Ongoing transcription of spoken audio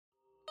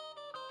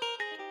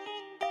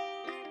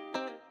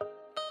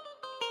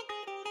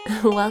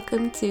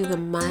Welcome to the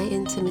My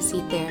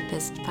Intimacy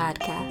Therapist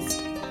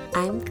podcast.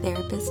 I'm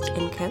therapist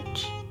and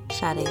coach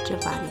Sade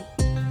Giovanni.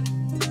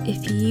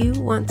 If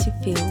you want to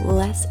feel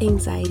less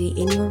anxiety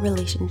in your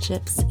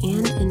relationships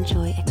and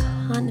enjoy a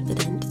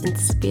confident and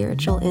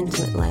spiritual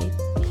intimate life,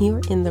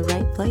 you're in the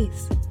right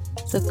place.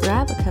 So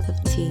grab a cup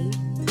of tea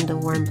and a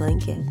warm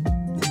blanket,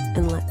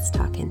 and let's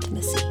talk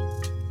intimacy.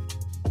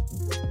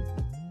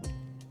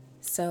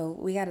 So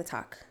we gotta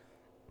talk.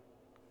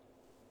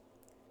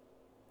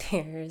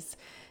 There's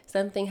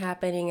something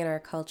happening in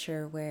our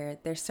culture where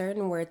there's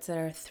certain words that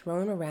are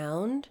thrown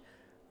around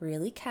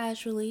really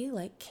casually,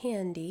 like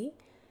candy,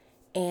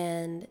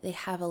 and they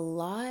have a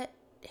lot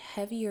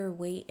heavier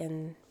weight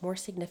and more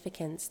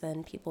significance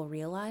than people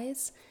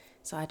realize.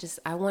 So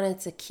I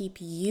wanted to keep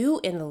you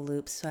in the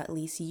loop so at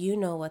least you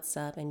know what's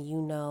up and you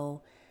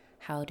know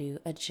how to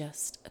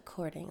adjust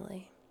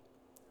accordingly.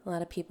 A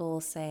lot of people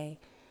will say,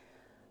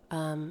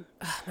 my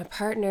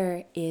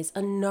partner is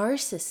a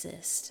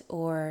narcissist,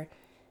 or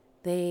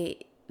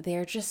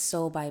they're just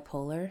so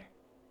bipolar,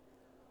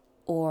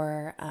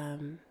 or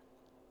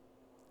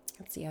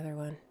what's the other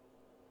one?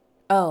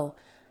 Oh,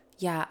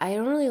 yeah, I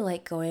don't really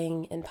like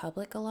going in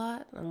public a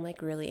lot. I'm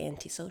like really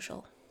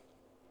antisocial.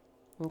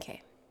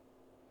 Okay,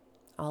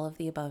 all of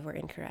the above were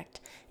incorrect.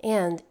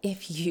 And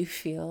if you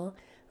feel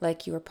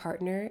like your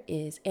partner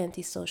is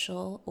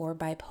antisocial or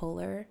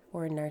bipolar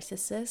or a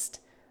narcissist,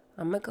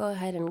 I'm gonna go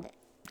ahead and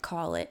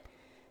call it.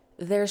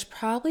 There's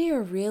probably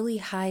a really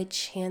high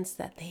chance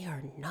that they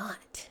are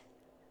not.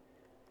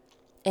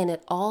 And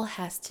it all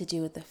has to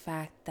do with the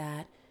fact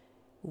that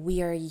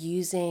we are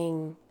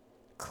using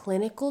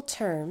clinical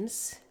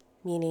terms,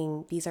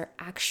 meaning these are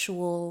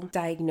actual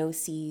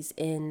diagnoses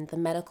in the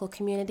medical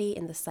community,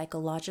 in the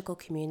psychological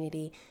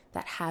community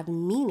that have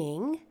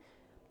meaning,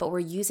 but we're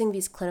using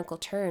these clinical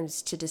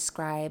terms to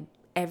describe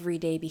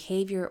everyday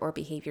behavior or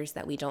behaviors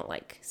that we don't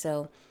like.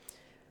 So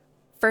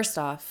first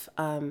off,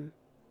 when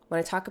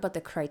I talk about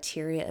the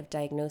criteria of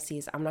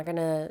diagnoses, I'm not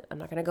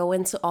gonna go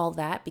into all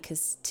that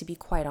because, to be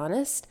quite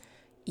honest,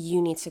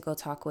 you need to go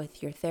talk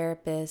with your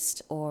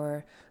therapist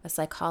or a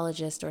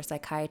psychologist or a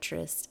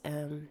psychiatrist,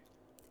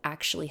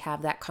 actually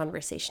have that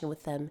conversation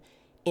with them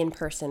in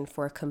person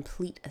for a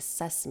complete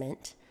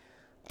assessment.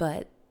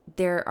 But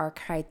there are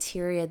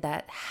criteria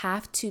that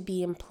have to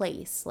be in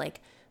place, like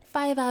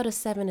 5 out of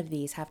 7 of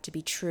these have to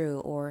be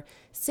true, or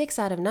 6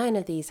 out of 9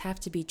 of these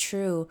have to be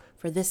true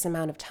for this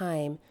amount of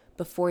time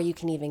before you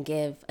can even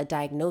give a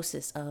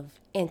diagnosis of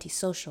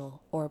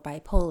antisocial or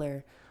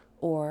bipolar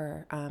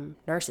or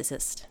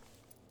narcissist.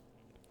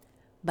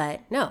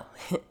 But no,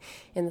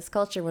 in this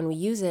culture, when we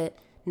use it,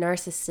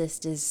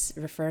 narcissist is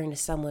referring to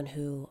someone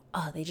who,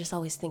 they just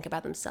always think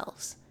about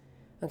themselves.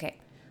 Okay,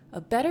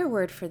 a better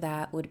word for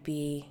that would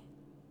be,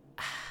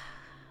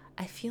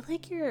 I feel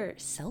like you're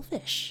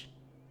selfish.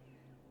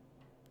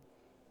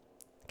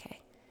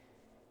 Okay,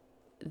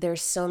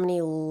 there's so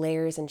many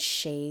layers and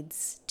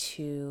shades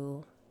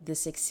to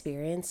this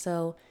experience.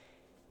 So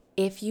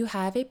if you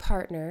have a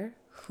partner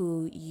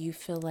who you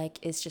feel like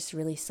is just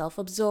really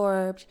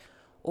self-absorbed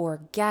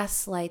or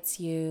gaslights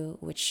you,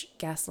 which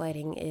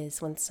gaslighting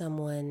is when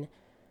someone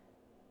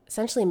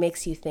essentially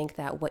makes you think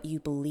that what you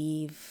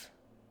believe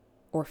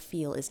or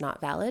feel is not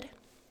valid.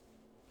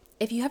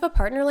 If you have a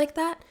partner like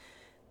that,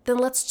 then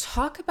let's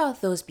talk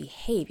about those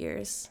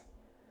behaviors.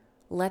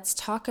 Let's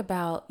talk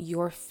about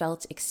your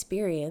felt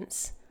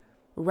experience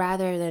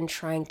rather than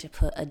trying to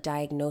put a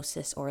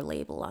diagnosis or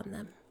label on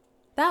them.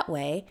 That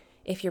way,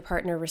 if your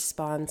partner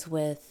responds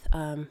with,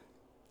 I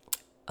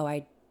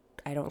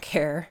don't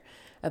care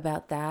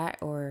about that,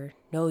 or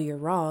no, you're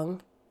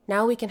wrong,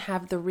 now we can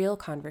have the real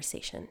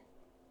conversation.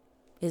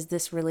 Is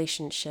this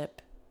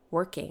relationship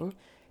working?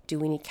 Do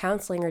we need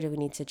counseling, or do we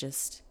need to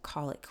just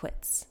call it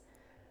quits?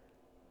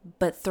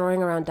 But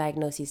throwing around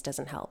diagnoses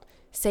doesn't help.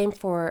 Same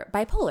for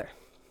bipolar.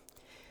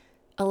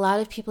 A lot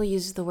of people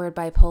use the word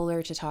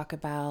bipolar to talk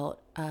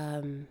about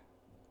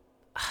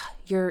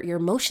your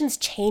emotions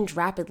change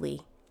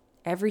rapidly.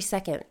 Every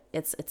second,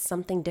 it's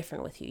something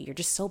different with you. You're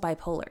just so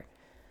bipolar.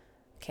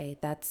 Okay,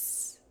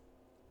 that's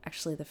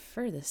actually the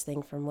furthest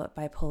thing from what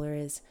bipolar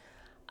is.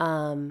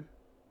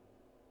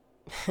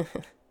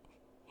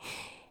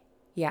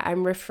 Yeah,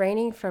 I'm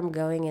refraining from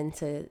going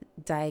into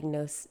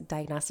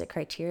diagnostic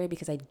criteria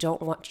because I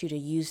don't want you to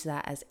use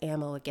that as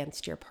ammo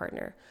against your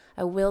partner.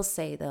 I will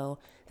say, though,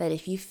 that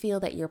if you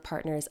feel that your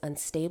partner is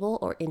unstable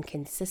or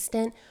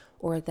inconsistent,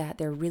 or that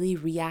they're really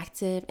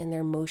reactive and their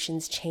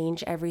emotions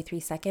change every 3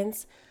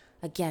 seconds,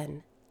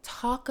 again,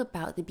 talk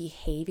about the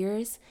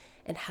behaviors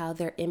and how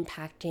they're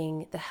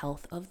impacting the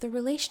health of the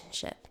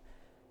relationship.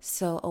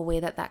 So a way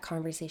that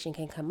conversation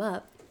can come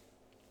up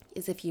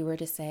is if you were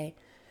to say,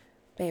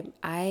 babe,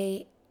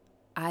 I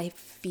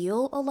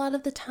feel a lot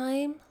of the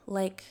time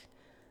like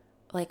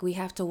we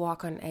have to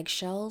walk on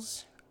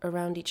eggshells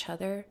around each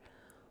other.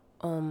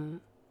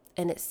 And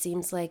it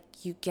seems like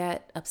you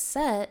get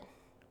upset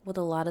with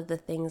a lot of the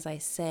things I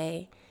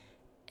say,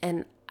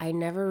 and I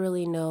never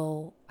really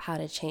know how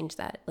to change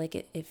that. Like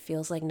it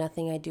feels like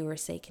nothing I do or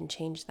say can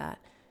change that.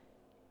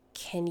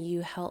 Can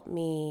you help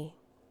me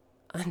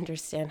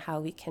understand how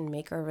we can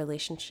make our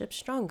relationship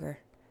stronger.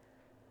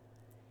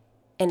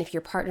 And if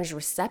your partner's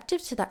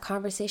receptive to that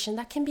conversation,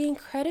 that can be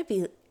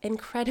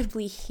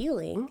incredibly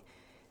healing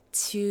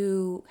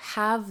to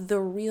have the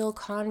real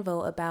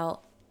convo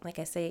about, like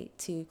I say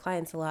to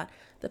clients a lot,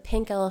 the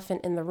pink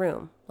elephant in the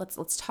room.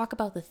 Let's talk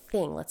about the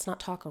thing. Let's not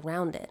talk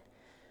around it.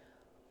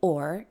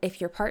 Or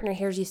if your partner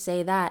hears you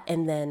say that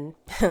and then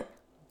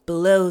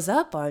blows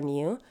up on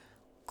you,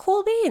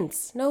 cool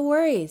beans, no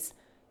worries.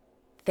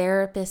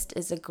 Therapist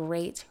is a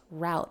great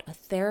route. A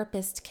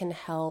therapist can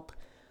help,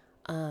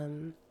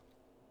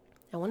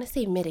 I want to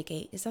say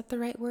mitigate. Is that the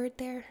right word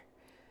there?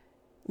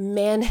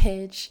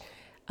 Manage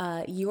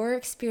your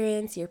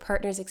experience, your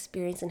partner's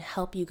experience, and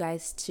help you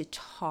guys to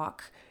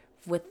talk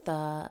with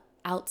the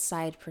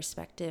outside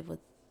perspective, with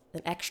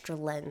an extra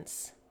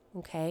lens,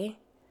 okay?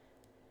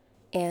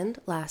 And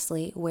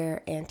lastly,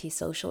 where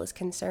antisocial is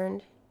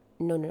concerned,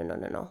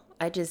 no.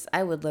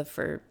 I would love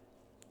for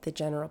the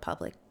general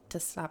public to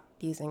stop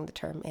using the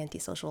term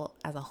antisocial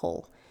as a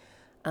whole.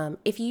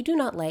 If you do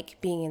not like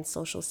being in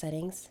social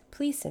settings,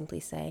 please simply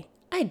say,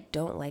 I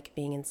don't like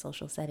being in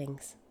social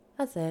settings.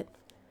 That's it.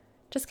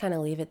 Just kind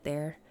of leave it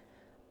there.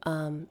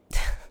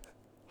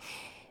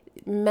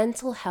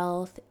 Mental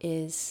health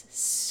is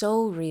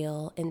so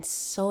real and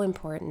so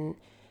important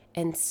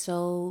and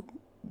so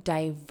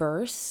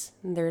diverse.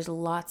 There's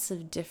lots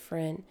of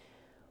different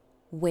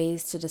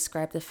ways to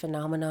describe the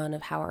phenomenon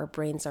of how our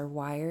brains are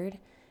wired.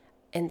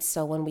 And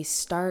so when we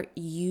start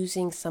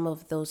using some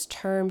of those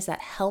terms that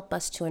help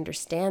us to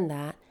understand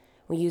that,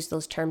 we use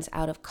those terms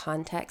out of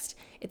context,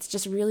 it's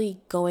just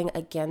really going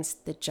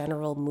against the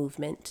general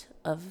movement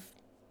of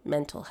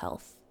mental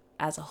health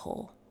as a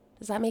whole.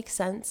 Does that make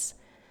sense?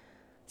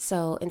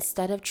 So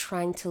instead of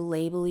trying to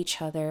label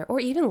each other or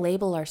even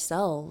label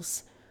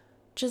ourselves,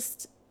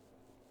 just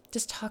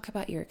talk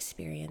about your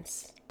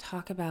experience.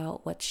 Talk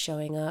about what's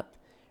showing up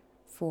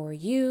for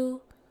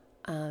you.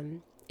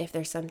 If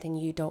there's something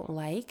you don't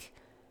like,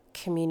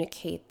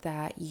 communicate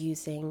that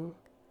using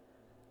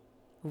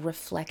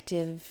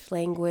reflective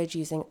language,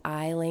 using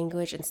I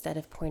language instead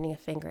of pointing a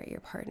finger at your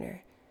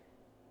partner.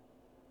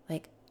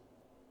 Like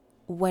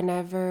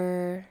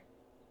whenever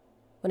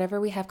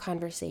we have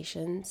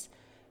conversations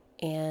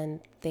and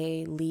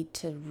they lead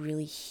to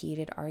really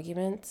heated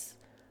arguments,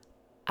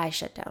 I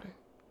shut down.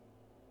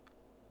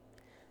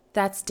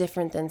 That's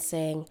different than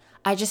saying,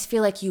 I just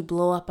feel like you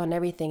blow up on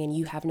everything and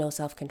you have no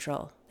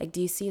self-control. Like,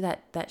 do you see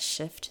that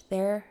shift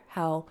there?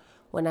 How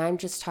when I'm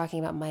just talking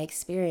about my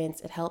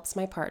experience, it helps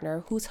my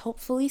partner, who's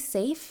hopefully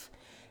safe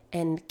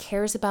and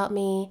cares about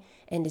me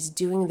and is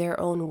doing their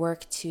own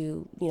work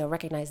to,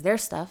 recognize their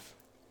stuff.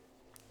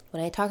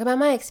 When I talk about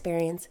my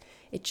experience,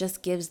 it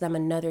just gives them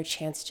another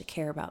chance to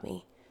care about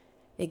me.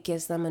 It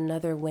gives them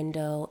another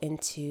window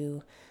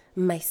into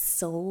my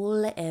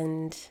soul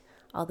and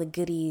all the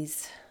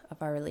goodies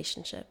of our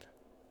relationship.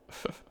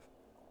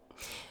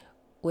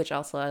 Which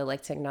also I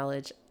like to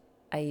acknowledge,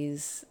 I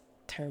use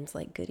terms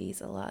like goodies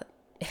a lot.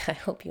 I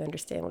hope you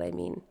understand what I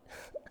mean.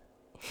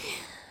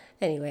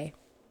 Anyway,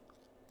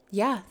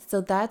 yeah, so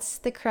that's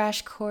the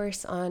crash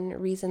course on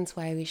reasons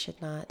why we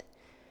should not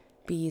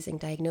be using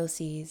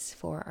diagnoses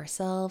for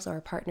ourselves or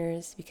our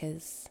partners,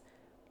 because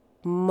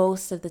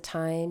most of the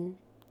time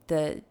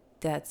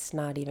that's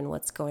not even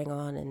what's going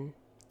on, and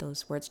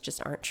those words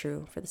just aren't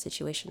true for the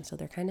situation, so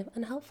they're kind of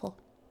unhelpful.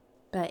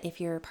 But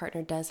if your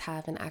partner does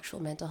have an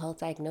actual mental health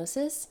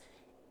diagnosis,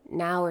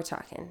 now we're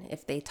talking.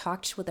 If they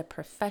talked with a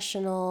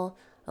professional,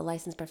 a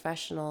licensed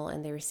professional,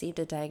 and they received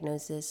a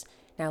diagnosis,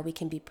 now we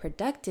can be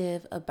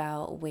productive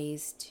about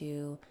ways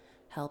to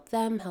help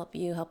them, help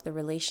you, help the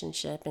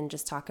relationship, and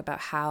just talk about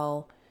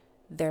how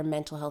their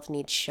mental health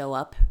needs show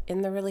up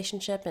in the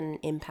relationship and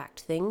impact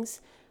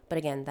things. But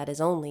again, that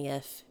is only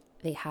if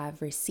they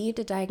have received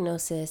a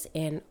diagnosis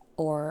and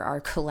or are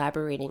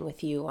collaborating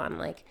with you on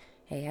like,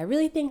 hey, I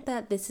really think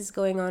that this is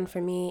going on for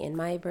me in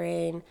my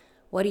brain.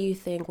 What do you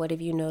think? What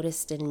have you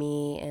noticed in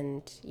me?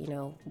 And,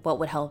 what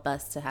would help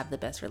us to have the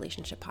best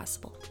relationship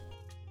possible?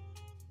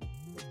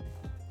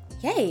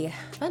 Yay,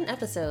 fun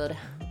episode.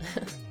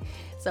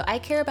 So I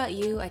care about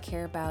you, I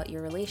care about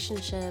your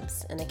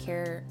relationships, and I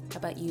care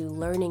about you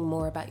learning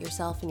more about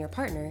yourself and your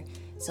partner.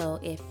 So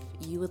if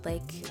you would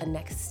like a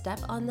next step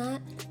on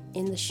that,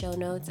 in the show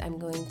notes, I'm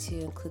going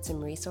to include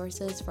some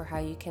resources for how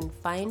you can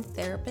find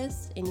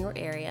therapists in your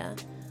area.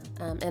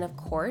 And of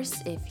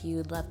course, if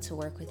you'd love to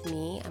work with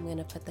me, I'm going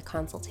to put the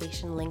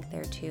consultation link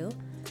there too,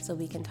 so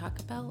we can talk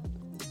about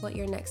what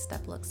your next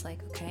step looks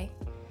like, okay?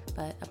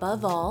 But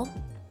above all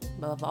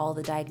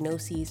the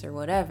diagnoses or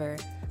whatever,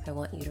 I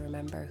want you to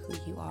remember who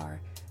you are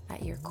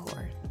at your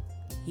core.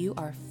 You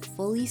are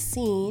fully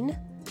seen,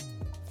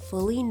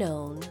 fully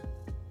known,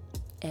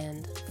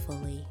 and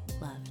fully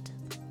loved.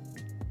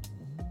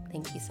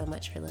 Thank you so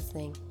much for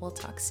listening. We'll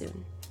talk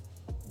soon.